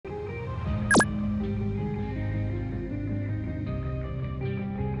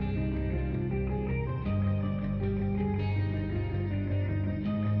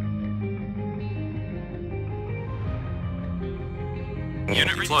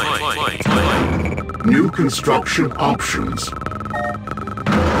Unit deployed. New construction options.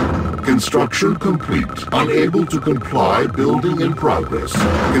 Construction complete. Unable to comply. Building in progress.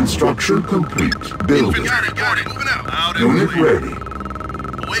 Construction complete. Building. Got it. Moving out. Loud and Unit clear. ready.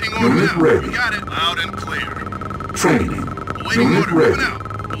 Awaiting order Unit now. ready. Got it. Loud and clear. Training. Awaiting Unit order. ready. Moving out.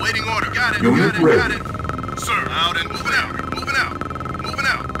 Awaiting order. Got it. Unit got it. ready. Got it. Sir. Loud and moving out. Moving out. Moving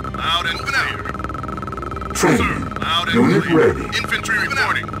out. Loud and moving out. Training. Sir. Loud and Unit clear. ready. Infantry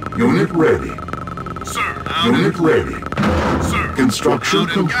reporting. Unit ready. Sir. Loud Unit and clear. ready. Sir. Construction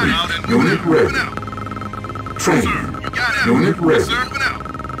Loud and got it. complete. Loud and Unit moving ready. out. Training. Sir. You got it. Unit Yes, ready. sir. Moving out.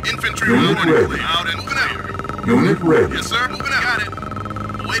 Infantry Unit reporting. ready. Loud and moving out. Unit ready. Yes, sir. Moving out. Got it.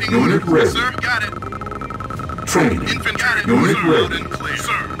 Awaiting Unit orders. Yes, ready. sir. Got it. Training. Infantry. Unit Sir. Loud ready. and clear.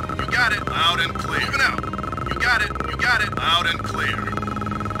 Sir. You got it. Loud and clear. Moving out. You got it. You got it. Loud and clear.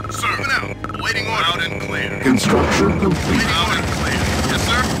 Sir. Moving out. Awaiting order. Loud and clear. Construction complete. Loud and clear. Yes,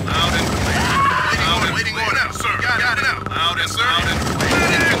 sir. Loud and clear. Waiting order. Now, sir. Got it. Out. Loud and sir. Loud and clear.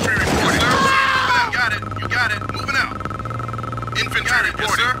 Infantry reporting. Yes, sir. You got it. You got it. Moving out. Infantry reporting.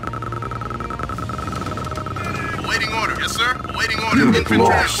 Yes, sir. Awaiting order. Yes, sir. Awaiting order. Unit Infantry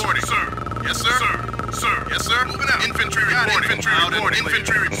lost. reporting. Sir. Yes, sir. Sir. Yes, sir. Moving out. Infantry reporting. Infantry reporting.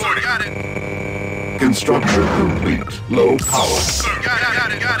 Infantry reporting. Got it. Construction complete. Low power. Sir.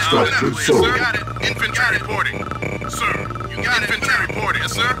 Got it. Structure Yes, sold. sir. Got it. Infantry reporting. Sir. You got it. Infantry reporting.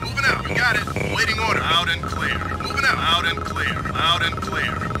 Yes, sir. Moving out. You got it. Awaiting order. Loud and clear. Moving out. Loud and clear. Loud and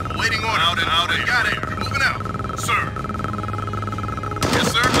clear. Awaiting order. Loud and got it. Moving out. Sir.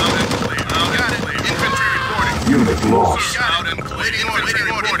 Yes, sir. Loud and clear. Loud and clear. Infantry reporting. Unit lost. Sir. Loud and clear. Waiting order.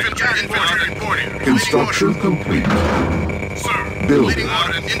 Infantry reporting. Construction complete. Sir. Building. Waiting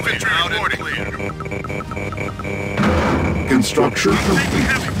order. Infantry reporting. Clear. Construction complete.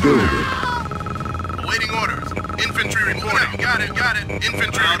 Building. Awaiting orders. Infantry reporting. Got it. Got it.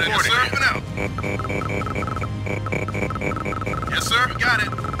 Infantry reporting. Yes, sir. Yes, sir. Got it.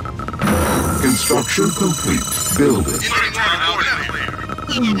 Construction complete. Building. Infantry reporting.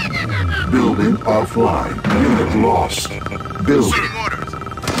 Building offline. Unit lost. Building. Waiting orders.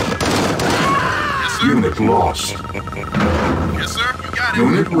 Yes, sir. Unit lost. Yes, sir. You got it.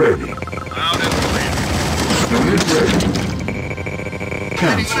 Unit ready. Loud and clear. Unit ready.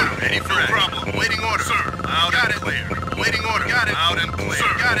 Cancel. Ready for no problem. Waiting order. Sir. Loud and clear. Waiting order. Got it. Loud and clear.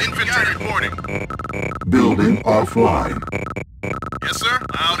 Sir. Got it. Infantry reporting. Building offline. Yes, sir.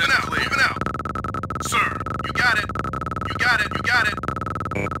 Loud and clear. Moving out. Sir. You got it. You got it. You got it.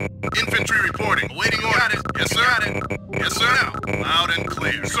 Infantry reporting. Waiting order. Got it. Yes, sir. Got it. Yes, sir. Loud and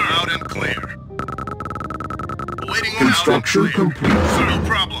clear. Sir. Loud and clear. Waiting order. Construction complete. Sir, no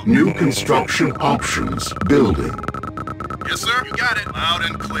problem. New construction options. Building. Yes, sir. You got it. Loud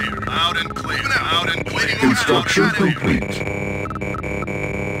and clear. Loud and clear. Loud and waiting order. Construction Got it. complete.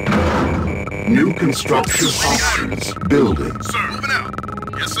 New construction options. Building. Sir, moving out.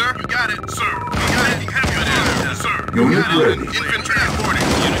 Yes, sir. You got it. Sir. You got it. You have it. Yes, sir. Unit Got it. ready. Infantry reporting.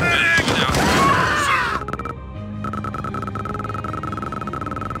 Unit ready. Moving out. Sir.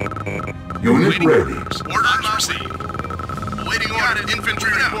 Unit ready. Orders received. Awaiting order.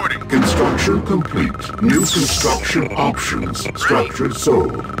 Infantry reporting. Construction complete. New construction options. Structure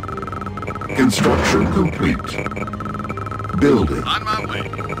sold. Construction complete. Building. On my way.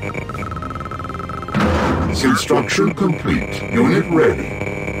 Construction complete. Unit ready.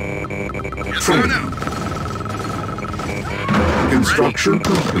 Yes, sir. Training. Now. Construction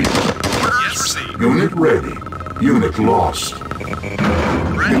complete. Orders received. Unit ready. Unit lost.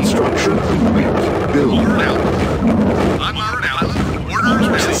 Construction complete. Building. Order out. On my way. Orders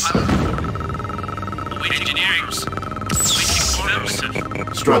received. Awaiting engineers. Awaiting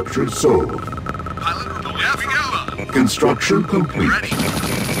orders. Structure sold. Pilot report. There we go. Construction complete. Ready.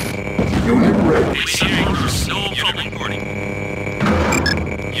 Unit ready. Awaiting orders. No problem. Reporting.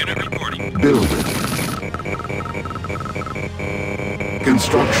 Unit reporting. Building.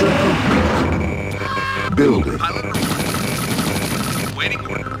 Construction complete. Building. Pilot report. Waiting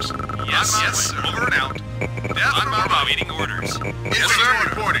orders. Yes, sir. Over and out. On my way. Awaiting orders. Yes, sir.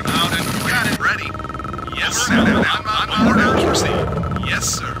 Reporting. Loud and clear. Got it. Ready. Yes, sir. On orders received. Yes,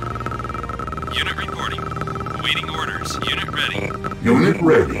 sir. Unit reporting. Awaiting orders. Unit ready. Unit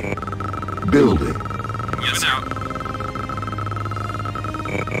ready. Building. Moving out.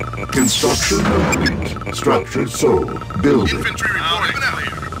 Construction complete. Structure sold. Building. Infantry reporting.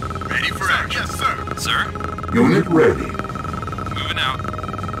 Clear. Ready for action. Yes, sir. Sir, Unit ready. moving out.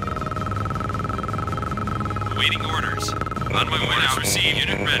 Awaiting orders. On my way now. Received.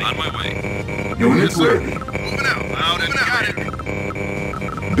 Unit ready. On my way. Unit ready. Moving out. Loud and clear.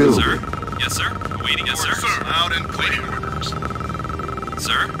 Building. Sir? Yes, sir. Awaiting. Yes, sir. Sir. Loud and clear. Orders.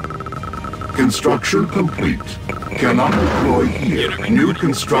 Sir? Construction complete. Cannot deploy here. New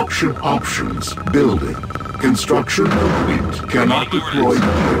construction options. Building. Construction complete. Cannot deploy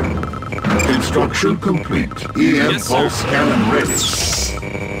here. Construction complete. EM pulse cannon ready.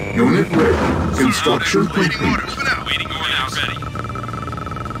 Unit ready. Construction complete. Waiting order out ready.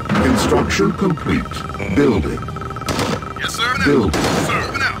 Construction complete. Building. Yes, sir. Building. Sir,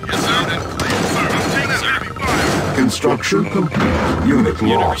 yes, sir. Sir, I'm taking that heavy fire. Construction complete. Unit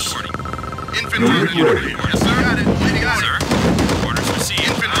lost. Infantry Unit reporting. ready. Yes, sir. Got it. Waiting order. Sir? Orders received.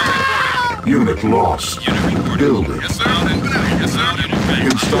 Infantry reporting. Unit lost. Unit reporting. Building. Yes, sir. Yes, sir. Unit ready.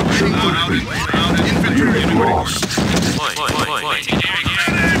 Construction complete. Infantry Unit reporting. lost. Deploy. Unit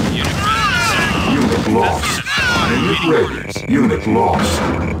ready. Unit lost. Unit ready. Unit lost.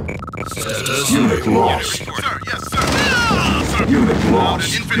 Unit lost. Sir, yes, sir. Unit lost.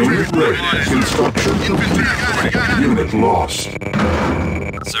 Unit ready. Construction Infantry complete. got it. Unit lost.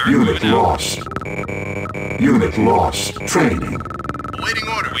 Sir, Unit moving out. lost. Unit lost. Training. Waiting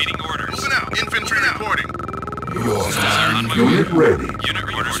order. Waiting orders. Moving out. Infantry reporting. Sir, on my Unit way. ready.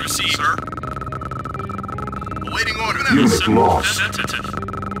 Unit orders received. Sir. Waiting order. Unit lost.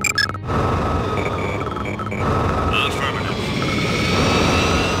 Affirmative.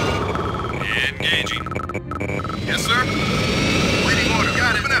 Engaging. Yes, sir. Waiting order.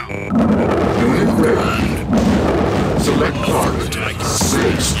 Got it now. Unit ready. Select target.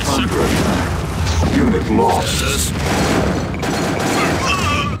 600. Unit lost.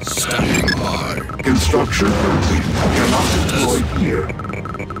 Standing by. Construction complete. Cannot deploy here.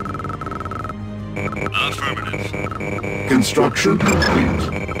 Affirmative. Construction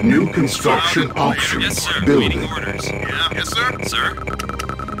complete. New construction options. Yes, sir. Building. Waiting orders. Yeah. Yes, sir. Sir?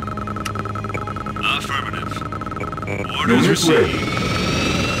 Affirmative. Orders Unit received.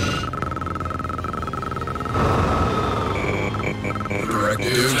 ready.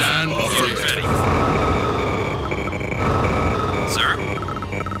 Directive and Unit affirmative. ready. Sir?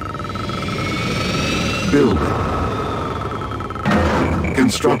 Building.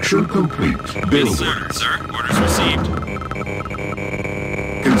 Construction complete. Yes, Building. sir. Sir? Orders received.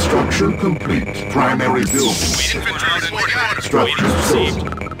 Construction complete. Primary building. Infantry reporting. Structure Orders sold.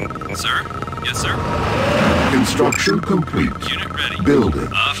 received. Sir? Yes, sir. Construction complete. Unit ready. Building.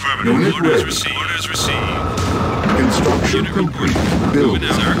 Affirmative. Unit Orders ready. received. Orders received. Construction complete.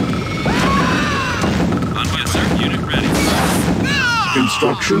 Building. Sir? On my sir. Unit ready.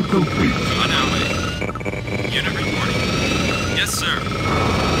 Construction complete. On our way. Unit reporting. Yes, sir.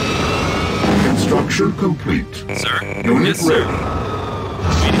 Construction complete. Sir? Unit Yes, sir. ready.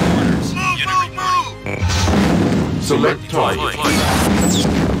 Waiting orders. Unit reporting. Select target. Deploy.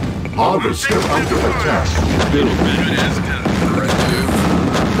 Harvester under attack. Building. Directive.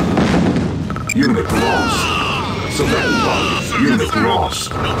 Unit lost. Select target. Unit lost.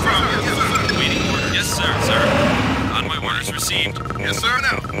 No problem. Yes, sir. Waiting order. Yes, sir. Sir. On my orders received. Yes, sir.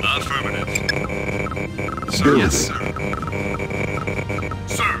 Now. Affirmative. Sir, Building. yes, sir.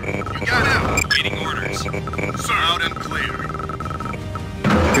 Sir, you got out. Waiting orders. Sir, out and clear.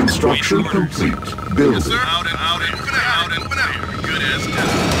 Construction complete. Yes, Building. sir. Out and moving out and moving out. Good as done.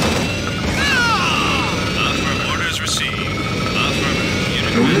 Affirmative. Orders received. Affirmative.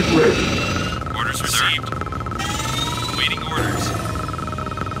 Unit Unit ready. ready. Orders received. Waiting orders.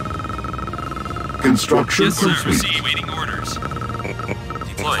 Construction Yes, sir. complete. Received. Waiting orders.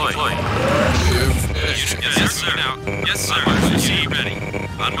 Deploy. Directive. Yes, sir. Now. Yes, sir. Orders received. Ready.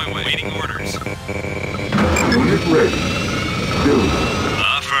 On my way. Waiting orders. Unit ready. Building.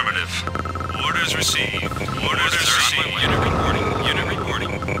 Affirmative. Orders received. Orders received. Unit reporting. Unit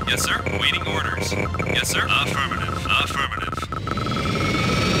reporting. Yes, sir. Waiting orders. Yes, sir. Affirmative. Affirmative.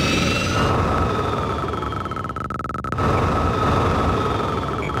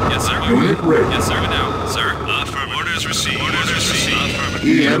 Yes, sir. Unit ready. Yes, sir. Moving out. Sir. Affirmative. Orders received. Orders received. Affirmative. EM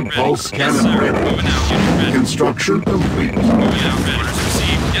Unit ready. pulse Yes, cannon sir. ready. Moving out. Unit ready. Construction complete. Moving out. Ready. Orders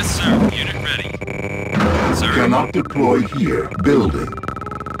received. Yes, sir. Unit ready. Sir. Cannot deploy here. Building.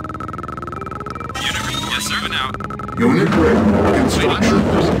 Unit ready. Yes, sir. Moving out. Unit ready. Construction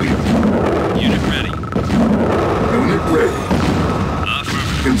complete. Unit ready. Unit ready.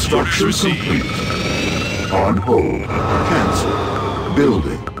 Affirmative. Construction Orders received. complete. On hold. Cancel.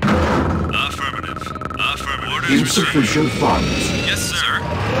 Building. Affirmative. Affirmative. Orders received. Insufficient funds. Yes, sir.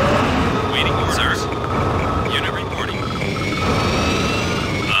 Waiting orders. Unit reporting.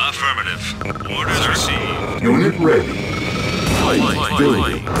 Affirmative. Orders received. Unit ready.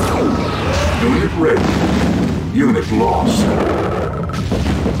 Building. Unit ready. Unit lost.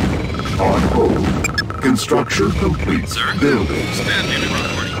 On hold. Construction complete. Sir? Building. Stand unit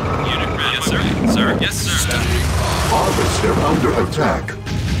reporting. Unit ready. Yes, sir. Sir. Yes, sir. Standing by. Harvester under attack.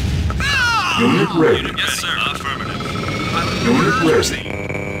 Unit ready. Yes, sir. Affirmative. Unit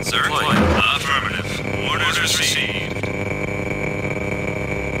ready. Sir. Affirmative. Orders received.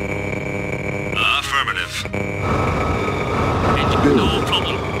 Affirmative. Build. No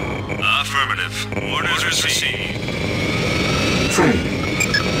problem. Affirmative. Orders received. Training.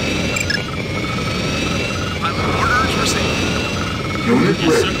 Orders received. Unit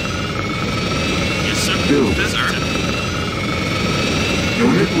ready. Yes, sir. Build. Yes, sir.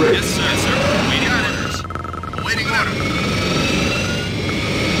 Unit ready. Yes, sir. Yes, sir. Waiting orders. Awaiting order.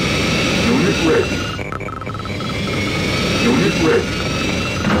 Unit ready. Unit ready.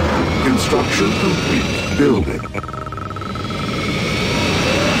 Construction complete. Building.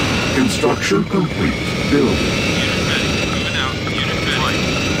 Construction complete. Building. Unit ready. Moving out. Unit ready.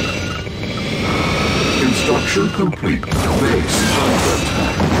 Construction complete. Base under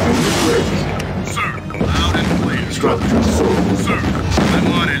attack. Unit ready. Sir, loud and clear. Structure sold. Sir, I'm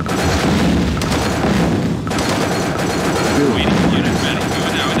on it. Building. Unit ready.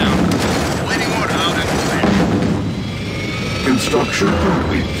 Moving out. Now. Awaiting order. Loud and clear. Construction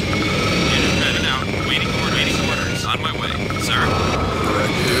complete. Unit ready now. Waiting orders. Waiting orders. On my way, sir.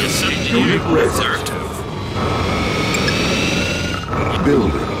 Yes, sir. Unit ready. Sir.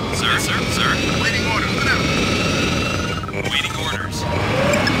 Building. Sir. Sir. Sir. Awaiting order. Moving out. Waiting orders.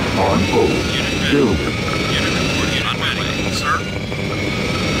 On hold. Unit ready. Building. Unit reporting. On my way, Sir.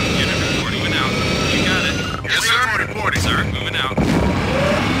 unit reporting. Moving out. You got it. Yes, sir. Reporting. Sir. Moving out.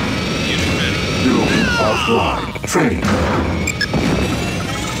 Unit ready. Building offline. Training.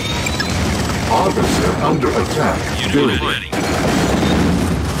 Harvester under attack. Unit Building. ready.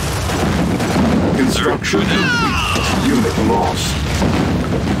 Construction complete. Unit lost.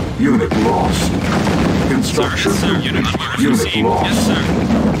 Unit lost. Construction Sir. Sir. complete. Unit on my Unit received. Yes, lost. sir.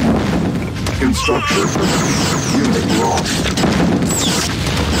 Construction complete. Unit lost.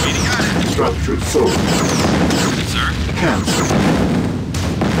 Waiting orders. Structure sold. Sir. Cancel.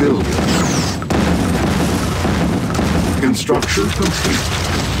 Building. Construction complete.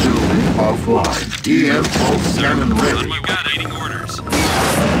 Building offline. EM pulse cannon On ready. my got it. Waiting orders.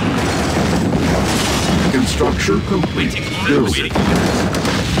 Construction complete. Waiting orders. Building. Waiting orders.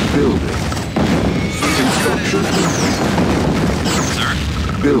 Building. Construction complete. Sir.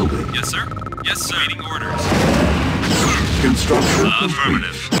 Building. Yes, sir. Yes, sir. Waiting orders. Construction complete.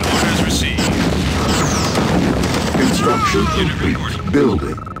 Affirmative. Orders received. Construction Unit complete. reporting.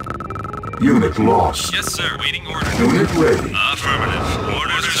 Building. Unit lost. Yes, sir. Waiting orders. Unit ready. Affirmative.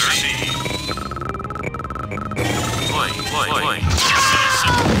 Orders received. Play.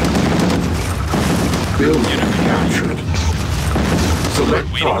 Building captured. Select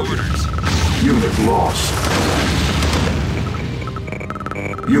Waiting target. orders. Unit lost.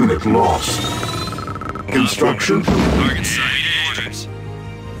 Unit lost. Construction complete. Target site. Waiting orders.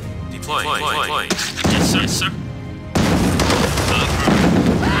 Deploy. Yes, sir. Yes, sir.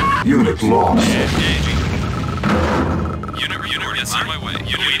 Affirmative. Unit lost. Engaging. Unit, yes, on my way.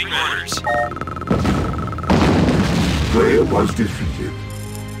 Unit waiting orders. Player was defeated.